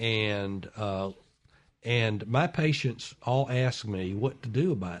 And my patients all ask me what to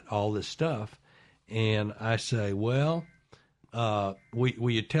do about all this stuff. And I say, well, will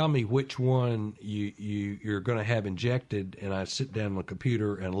you tell me which one you're going to have injected? And I sit down on the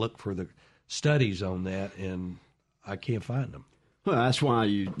computer and look for the studies on that, and I can't find them. Well, that's why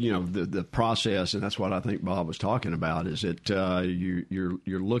the process, and that's what I think Bob was talking about, is that you're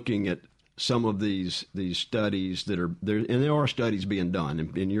looking at some of these studies that are there, and there are studies being done,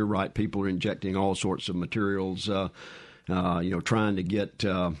 and you're right. People are injecting all sorts of materials, trying to get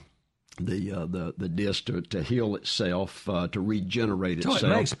the disc to heal itself, to regenerate itself. So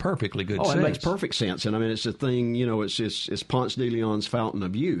it makes perfectly good sense. It makes perfect sense. And I mean, it's a thing, it's Ponce de Leon's fountain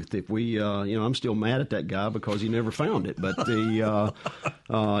of youth. If we, I'm still mad at that guy because he never found it. But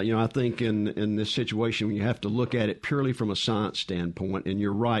I think in this situation, you have to look at it purely from a science standpoint. And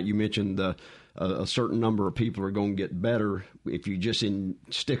you're right. You mentioned a certain number of people are going to get better if you just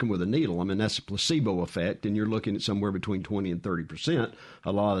stick them with a needle. I mean, that's a placebo effect, and you're looking at somewhere between 20 and 30%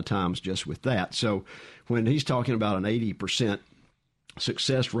 a lot of the times just with that. So when he's talking about an 80%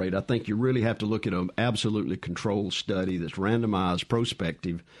 success rate, I think you really have to look at an absolutely controlled study that's randomized,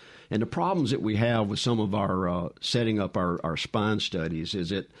 prospective. And the problems that we have with some of our setting up our spine studies is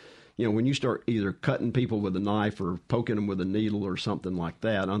that, when you start either cutting people with a knife or poking them with a needle or something like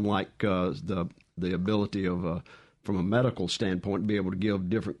that, unlike the ability of, from a medical standpoint, to be able to give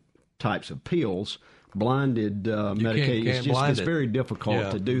different types of pills, blinded medications, it's very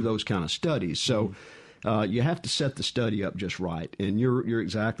difficult to do those kind of studies. So you have to set the study up just right. And you're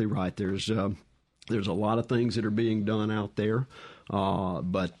exactly right. There's a lot of things that are being done out there.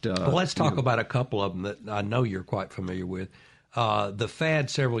 But let's talk about a couple of them that I know you're quite familiar with. The fad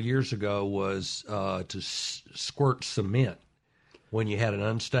several years ago was to squirt cement when you had an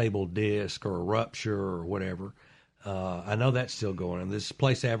unstable disc or a rupture or whatever. I know that's still going on. This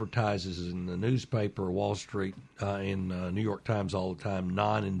place advertises in the newspaper, Wall Street, in New York Times all the time,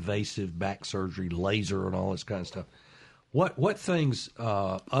 non-invasive back surgery, laser, and all this kind of stuff. What things,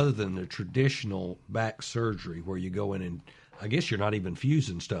 other than the traditional back surgery where you go in and I guess you're not even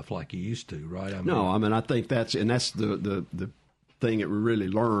fusing stuff like you used to, right? I think that's the thing that we really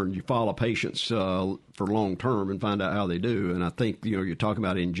learned. You follow patients for long term and find out how they do. And I think you're talking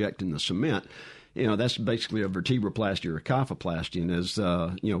about injecting the cement. That's basically a vertebroplasty or a kyphoplasty.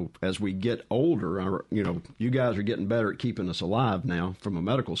 And as we get older, you guys are getting better at keeping us alive now from a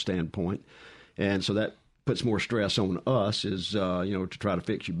medical standpoint, and so that puts more stress on us to try to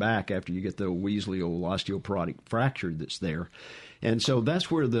fix you back after you get the Weasley old osteoporotic fracture that's there. And so that's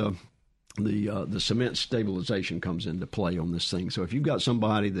where the cement stabilization comes into play on this thing. So if you've got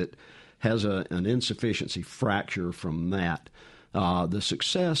somebody that has an insufficiency fracture from that, the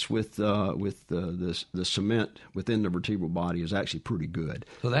success with the cement within the vertebral body is actually pretty good.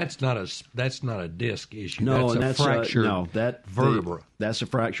 So that's not a disc issue. No, that's a fractured vertebra. That's a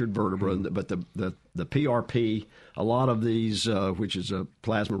fractured vertebra. Mm-hmm. But the PRP, a lot of these, which is a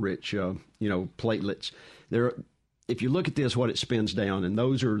plasma-rich, platelets. If you look at this, what it spins down, and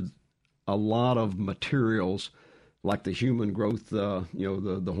those are a lot of materials like the human growth, the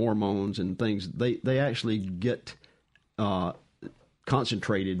hormones and things, they actually get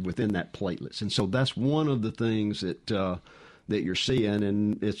concentrated within that platelets. And so that's one of the things that you're seeing.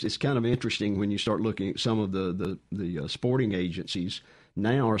 And it's kind of interesting when you start looking at some of the sporting agencies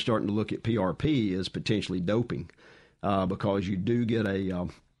now are starting to look at PRP as potentially doping because you do get a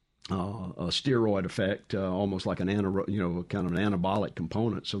steroid effect, almost like kind of an anabolic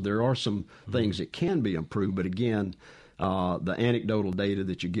component. So there are some things that can be improved, but again, the anecdotal data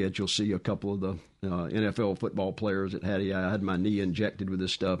that you get, you'll see a couple of the NFL football players that I had my knee injected with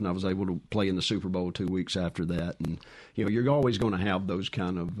this stuff, and I was able to play in the Super Bowl 2 weeks after that. And you're always going to have those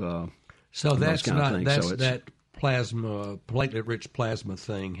kind of so that's not things. That's that plasma, platelet-rich plasma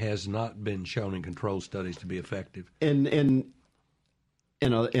thing has not been shown in control studies to be effective. In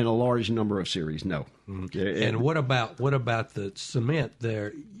a large number of series, no. Mm-hmm. And what about the cement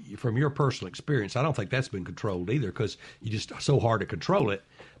there? From your personal experience, I don't think that's been controlled either because you just so hard to control it.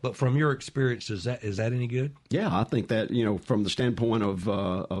 But from your experience, is that any good? Yeah, I think that from the standpoint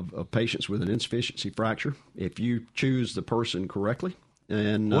of patients with an insufficiency fracture, if you choose the person correctly.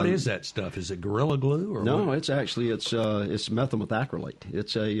 And what is that stuff? Is it Gorilla Glue or no? what? It's methylmethacrylate.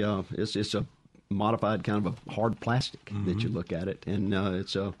 It's a modified kind of a hard plastic that you look at it, and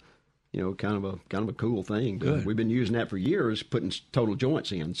it's a kind of a cool thing. Good. We've been using that for years, putting total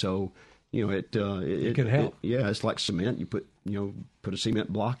joints in. So it can help. It's like cement. You put a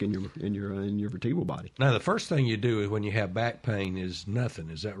cement block in your vertebral body. Now the first thing you do is when you have back pain is nothing.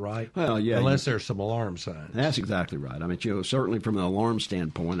 Is that right? Well, yeah. Unless there's some alarm signs. That's exactly right. I mean, certainly from an alarm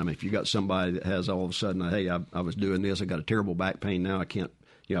standpoint. I mean, if you got somebody that has all of a sudden, hey, I was doing this, I got a terrible back pain now, I can't.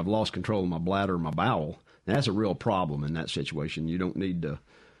 I've lost control of my bladder or my bowel. And that's a real problem in that situation. You don't need to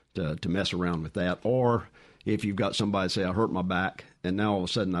mess around with that. Or if you've got somebody say, I hurt my back, and now all of a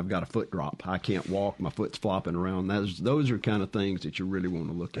sudden I've got a foot drop. I can't walk. My foot's flopping around. Those are kind of things that you really want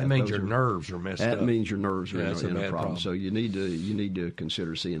to look at. That means your nerves are messed up. That means your nerves are in a problem. problem. So you need to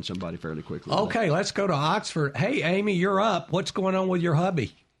consider seeing somebody fairly quickly. Okay, let's go to Oxford. Hey, Amy, you're up. What's going on with your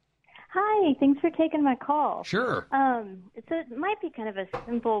hubby? Hi, thanks for taking my call. Sure. It might be kind of a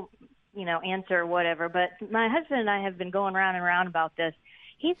simple, answer or whatever, but my husband and I have been going round and round about this.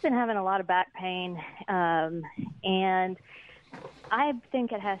 He's been having a lot of back pain, and I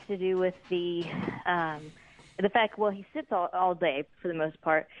think it has to do with the fact, he sits all day for the most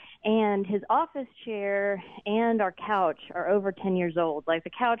part, and his office chair and our couch are over 10 years old. Like the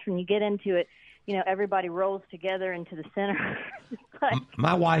couch, when you get into it, everybody rolls together into the center.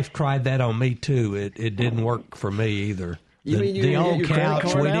 My wife tried that on me, too. It didn't work for me either. The old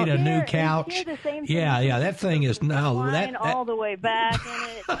couch, we need a new couch. Yeah, that thing is that all the way back,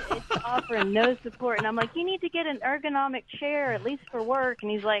 and it's offering no support. And I'm like, you need to get an ergonomic chair, at least for work.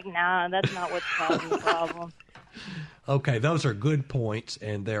 And he's like, nah, that's not what's causing the problem. Okay, those are good points,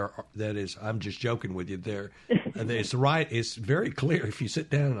 and I'm just joking with you there. It's right. It's very clear. If you sit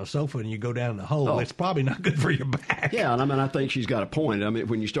down on a sofa and you go down the hole, it's probably not good for your back. Yeah, and I think she's got a point. I mean,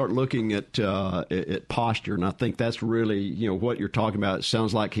 when you start looking at posture, and I think that's really what you're talking about. It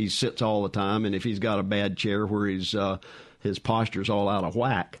sounds like he sits all the time, and if he's got a bad chair where his posture's all out of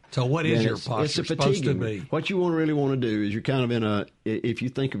whack. So what is your posture supposed to be? What you really want to do is you're kind of if you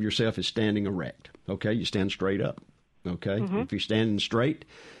think of yourself as standing erect, okay, you stand straight up, okay? Mm-hmm. If you're standing straight,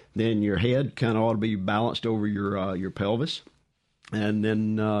 then your head kind of ought to be balanced over your pelvis, and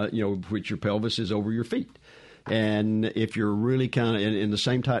then, which your pelvis is over your feet. And if you're really kind of in the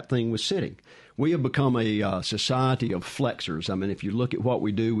same type thing with sitting, we have become a society of flexors. I mean, if you look at what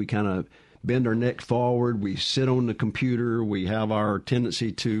we do, we kind of bend our neck forward. We sit on the computer. We have our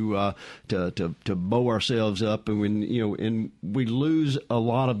tendency to bow ourselves up, and and we lose a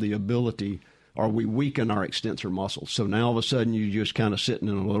lot of the ability, or we weaken our extensor muscles. So now all of a sudden you're just kind of sitting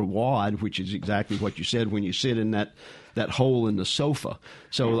in a little wad, which is exactly what you said when you sit in that hole in the sofa.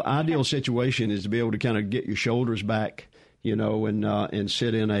 So the ideal situation is to be able to kind of get your shoulders back, and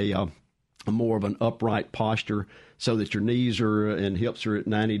sit in a more of an upright posture, so that your knees and hips are at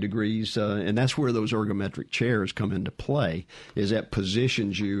 90 degrees, and that's where those ergometric chairs come into play. Is that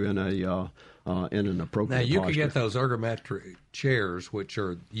positions you in an appropriate Now you posture. can get those ergometric chairs, which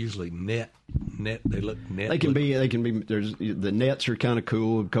are usually net. They look net. They can be. There's the nets are kind of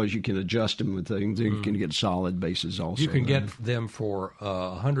cool because you can adjust them with things. You can get solid bases also. You can get them for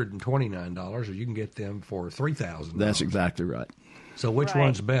 $129, or you can get them for $3,000. That's exactly right. So which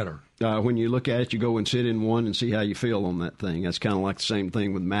one's better? when you look at it, you go and sit in one and see how you feel on that thing. That's kind of like the same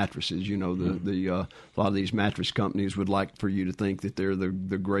thing with mattresses. You know, a lot of these mattress companies would like for you to think that they're the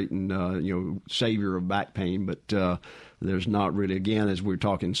great and savior of back pain, but there's not really, again, as we're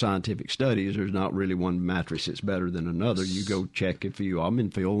talking scientific studies, there's not really one mattress that's better than another. You go check if you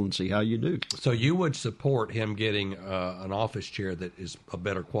and feel and see how you do. So you would support him getting an office chair that is a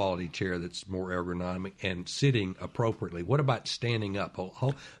better quality chair that's more ergonomic and sitting appropriately. What about standing up?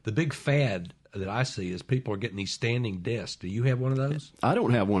 The big fad that I see is people are getting these standing desks. Do you have one of those? I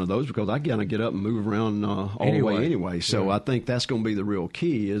don't have one of those because I gotta get up and move around all the way anyway. So I think that's going to be the real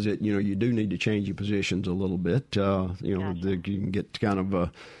key. Is that you do need to change your positions a little bit. You can get kind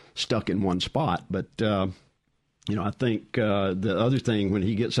of stuck in one spot. But I think the other thing when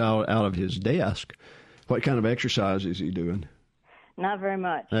he gets out of his desk, what kind of exercise is he doing? Not very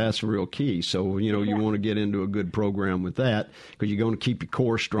much. That's a real key. So, you want to get into a good program with that because you're going to keep your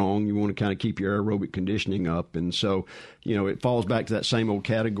core strong. You want to kind of keep your aerobic conditioning up. And so, it falls back to that same old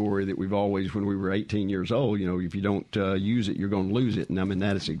category that we've always, when we were 18 years old, if you don't use it, you're going to lose it. And I mean,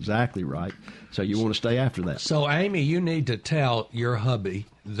 that is exactly right. So you want to stay after that. So, Amy, you need to tell your hubby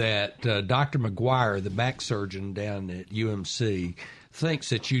that Dr. McGuire, the back surgeon down at UMC, thinks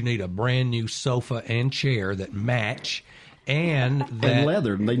that you need a brand new sofa and chair that match. And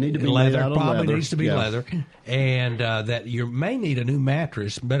leather. They need to be leather. Made out of probably leather. Needs to be leather. And that you may need a new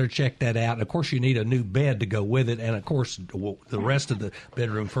mattress. Better check that out. And, of course, you need a new bed to go with it. And, of course, the rest of the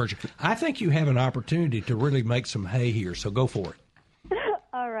bedroom furniture. I think you have an opportunity to really make some hay here, so go for it.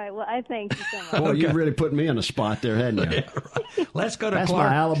 All right. Well, I thank you so much. Boy, you really put me in a spot there, hadn't you? Yeah, right. Let's go to That's Clark.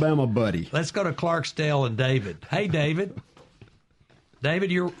 my Alabama buddy. Let's go to Clarksdale and David. Hey, David.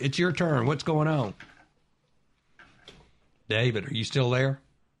 David, it's your turn. What's going on? David, are you still there?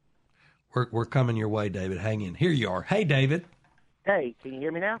 We're coming your way, David. Hang in. Here you are. Hey, David. Hey, can you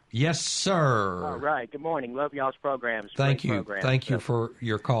hear me now? Yes, sir. All right. Good morning. Love y'all's programs. Thank Great you. programs. Thank you for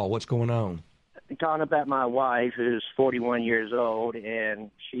your call. What's going on? I'm talking about my wife, who's 41 years old, and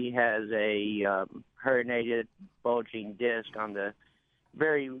she has a herniated bulging disc on the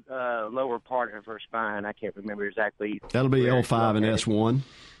very lower part of her spine. I can't remember exactly. That'll be L5 and S1.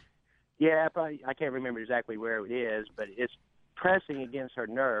 Yeah, I can't remember exactly where it is, but it's pressing against her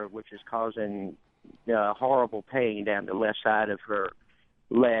nerve, which is causing horrible pain down the left side of her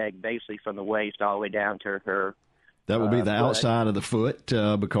leg, basically from the waist all the way down to her. That will be the foot. outside of the foot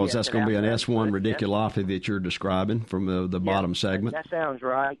because that's going to be an S1 radiculopathy that you're describing from the bottom segment. That sounds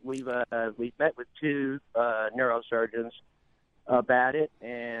right. We've met with two neurosurgeons about it,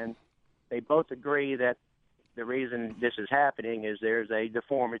 and they both agree that the reason this is happening is there's a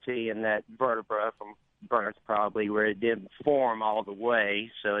deformity in that vertebra from birth, probably, where it didn't form all the way,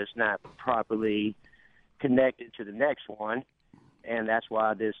 so it's not properly connected to the next one, and that's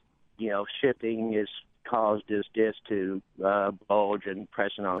why this, shifting has caused this disc to bulge and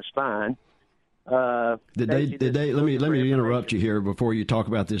pressing on the spine. Let me interrupt you here before you talk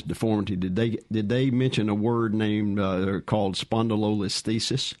about this deformity. Did they mention a word named called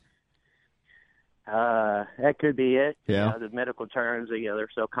spondylolisthesis? That could be it. Yeah. The medical terms, they're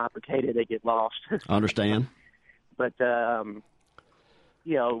so complicated they get lost. Understand. But two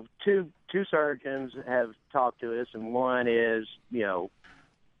surgeons have talked to us, and one is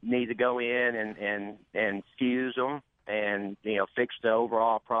need to go in and fuse them and fix the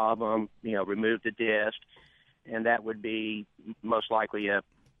overall problem. Remove the disc, and that would be most likely a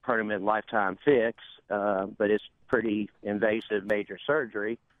permanent lifetime fix. But it's pretty invasive, major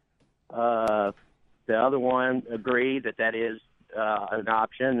surgery. The other one agreed that is an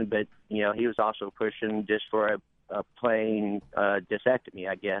option, but he was also pushing just for a plain discectomy,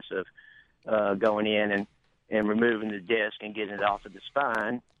 I guess, of going in and removing the disc and getting it off of the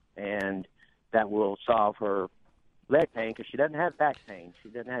spine, and that will solve her leg pain because she doesn't have back pain. She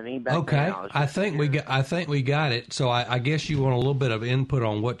doesn't have any back pain. Okay, I think we got it. So I guess you want a little bit of input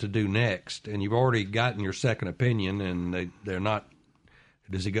on what to do next, and you've already gotten your second opinion, and they're not.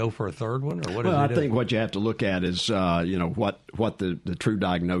 Does he go for a third one, or what? Well, I think what you have to look at is, what the true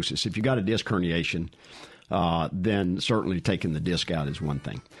diagnosis. If you got a disc herniation, then certainly taking the disc out is one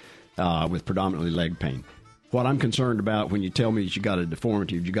thing, with predominantly leg pain. What I'm concerned about when you tell me that you got a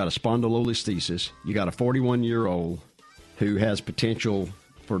deformity, you got a spondylolisthesis, you got a 41-year-old who has potential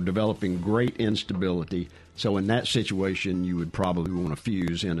for developing great instability. So in that situation, you would probably want to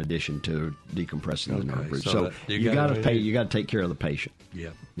fuse in addition to decompressing the nerve bridge. So you got to take care of the patient.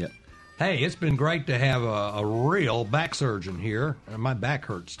 Yeah. Hey, it's been great to have a real back surgeon here. My back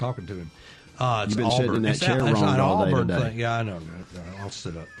hurts talking to him. You've been sitting in that chair wrong all day today. Thing. Yeah, I know. I'll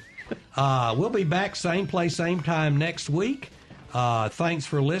sit up. We'll be back same place, same time next week. Thanks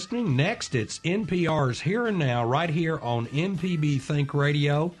for listening. Next, it's NPR's Here and Now, right here on MPB Think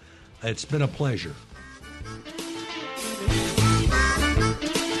Radio. It's been a pleasure.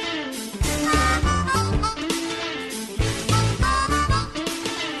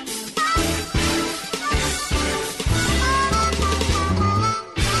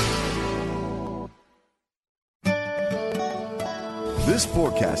 This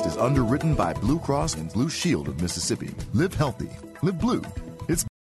forecast is underwritten by Blue Cross and Blue Shield of Mississippi. Live healthy. Live blue.